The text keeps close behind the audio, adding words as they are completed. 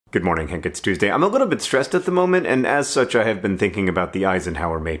Good morning, Hank. It's Tuesday. I'm a little bit stressed at the moment, and as such I have been thinking about the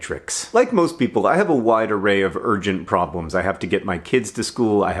Eisenhower Matrix. Like most people, I have a wide array of urgent problems. I have to get my kids to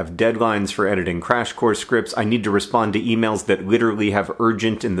school, I have deadlines for editing crash course scripts, I need to respond to emails that literally have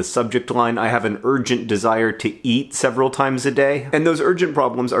urgent in the subject line, I have an urgent desire to eat several times a day. And those urgent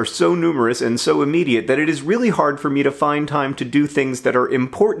problems are so numerous and so immediate that it is really hard for me to find time to do things that are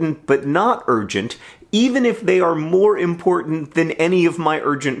important but not urgent, even if they are more important than any of my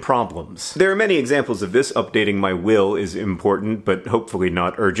urgent problems. There are many examples of this. Updating my will is important, but hopefully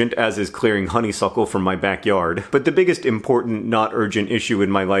not urgent, as is clearing honeysuckle from my backyard. But the biggest important, not urgent issue in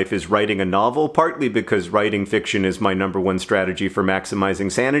my life is writing a novel, partly because writing fiction is my #1 strategy for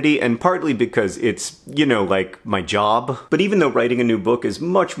maximizing sanity, and partly because it's, like my job. But even though writing a new book is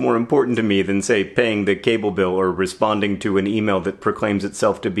much more important to me than, say, paying the cable bill or responding to an email that proclaims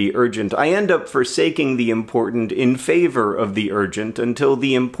itself to be urgent, I end up forsaking the important in favor of the urgent until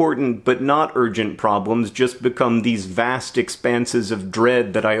the important but not urgent problems just become these vast expanses of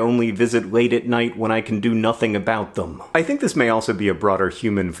dread that I only visit late at night when I can do nothing about them. I think this may also be a broader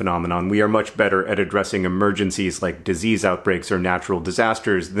human phenomenon. We are much better at addressing emergencies like disease outbreaks or natural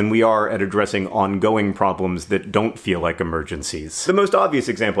disasters than we are at addressing ongoing problems that don't feel like emergencies. The most obvious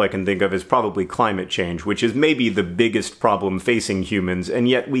example I can think of is probably climate change, which is maybe the biggest problem facing humans, and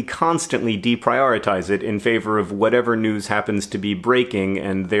yet we constantly deprioritize it in favor of whatever news happens to be breaking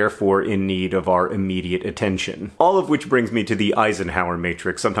and therefore in need of our immediate attention. All of which brings me to the Eisenhower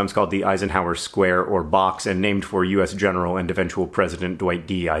Matrix, sometimes called the Eisenhower Square or box, and named for US General and eventual President Dwight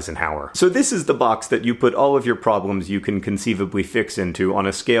D. Eisenhower. So this is the box that you put all of your problems you can conceivably fix into on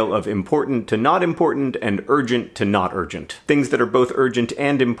a scale of important to not important and urgent to not urgent. Things that are both urgent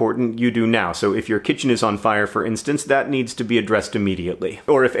and important you do now. So if your kitchen is on fire, for instance, that needs to be addressed immediately.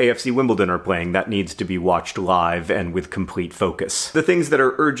 Or if AFC Wimbledon are playing, that needs to be watched live and with complete focus. The things that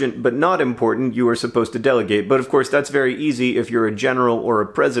are urgent but not important you are supposed to delegate, but of course that's very easy if you're a general or a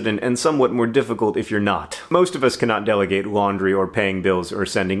president, and somewhat more difficult if you're not. Most of us cannot delegate laundry or paying bills or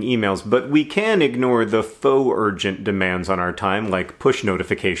sending emails, but we can ignore the faux urgent demands on our time, like push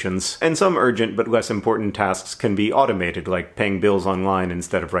notifications. And some urgent but less important tasks can be automated, like paying bills online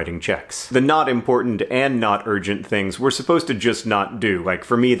instead of writing checks. The not important and not urgent things we're supposed to just not do. Like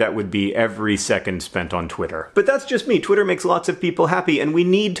for me, that would be every second spent on Twitter. But that's just me. Twitter makes lots of people happy, and we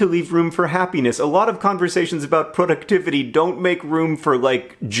need to leave room for happiness. A lot of conversations about productivity don't make room for,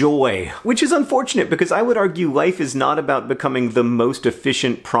 joy. Which is unfortunate, because I would argue life is not about becoming the most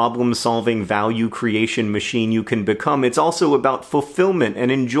efficient problem-solving, value-creation machine you can become. It's also about fulfillment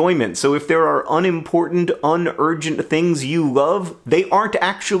and enjoyment. So if there are unimportant, unurgent things you love, they aren't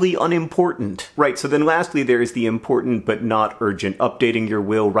actually unimportant. Right, so then lastly there is the important but not urgent. Updating your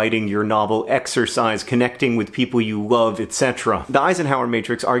will, writing your novel, exercise, connecting with people you love, etc. The Eisenhower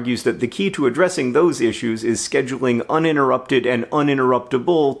Matrix argues that the key to addressing those issues is scheduling uninterrupted and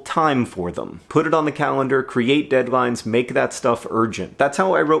uninterruptible time for them. Put it on the calendar, create deadlines, make that stuff urgent. That's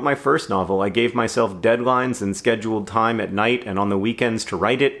how I wrote my first novel. I gave myself deadlines and scheduled time at night and on the weekends to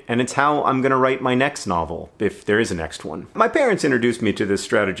write it, and it's how I'm gonna write my next novel, if there is a next one. My parents introduced me to this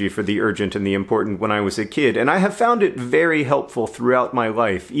strategy for the urgent and the important when I was a kid, and I have found it very helpful throughout my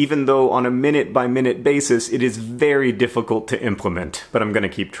life, even though on a minute-by-minute basis it is very difficult to implement. But I'm gonna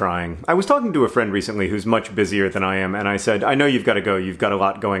keep trying. I was talking to a friend recently who's much busier than I am, and I said, I know you've gotta go, you've got a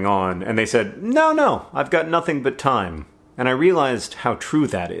lot going on. And they said, no, I've got nothing but time. And I realized how true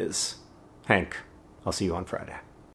that is. Hank, I'll see you on Friday.